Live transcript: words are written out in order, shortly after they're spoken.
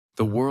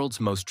The world's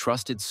most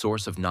trusted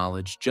source of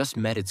knowledge just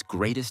met its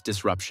greatest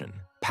disruption,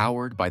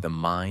 powered by the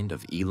mind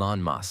of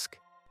Elon Musk.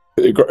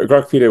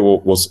 Grokipedia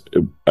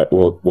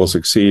will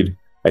succeed,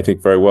 I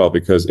think, very well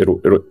because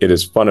it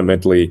is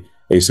fundamentally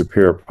a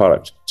superior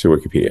product to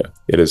Wikipedia.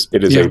 It is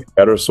a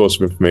better source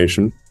of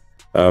information,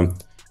 and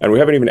we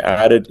haven't even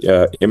added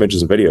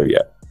images and video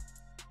yet.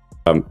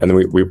 And then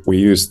we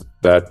used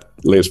that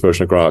latest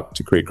version of Grok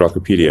to create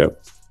Grokipedia,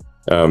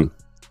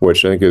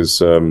 which I think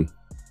is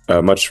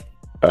much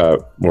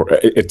more.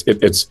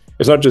 It's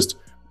not just,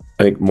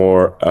 I think,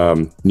 more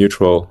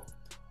neutral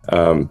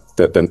and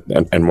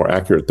more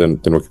accurate than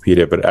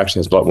Wikipedia, but it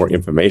actually has a lot more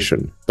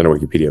information than a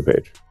Wikipedia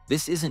page.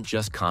 This isn't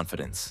just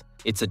confidence.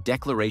 It's a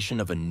declaration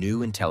of a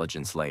new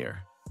intelligence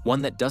layer,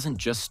 one that doesn't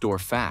just store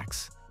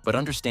facts, but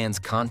understands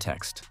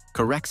context,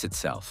 corrects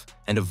itself,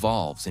 and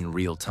evolves in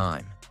real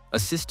time. A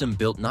system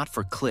built not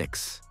for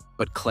clicks,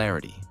 but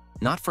clarity,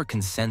 not for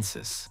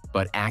consensus,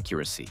 but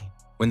accuracy.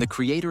 When the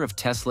creator of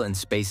Tesla and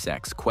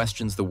SpaceX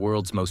questions the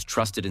world's most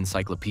trusted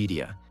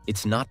encyclopedia,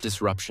 it's not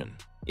disruption,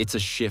 it's a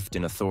shift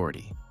in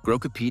authority.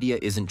 Grokipedia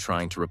isn't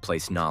trying to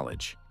replace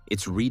knowledge,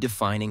 it's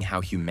redefining how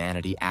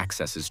humanity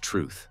accesses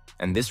truth,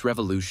 and this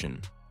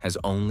revolution has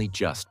only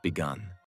just begun.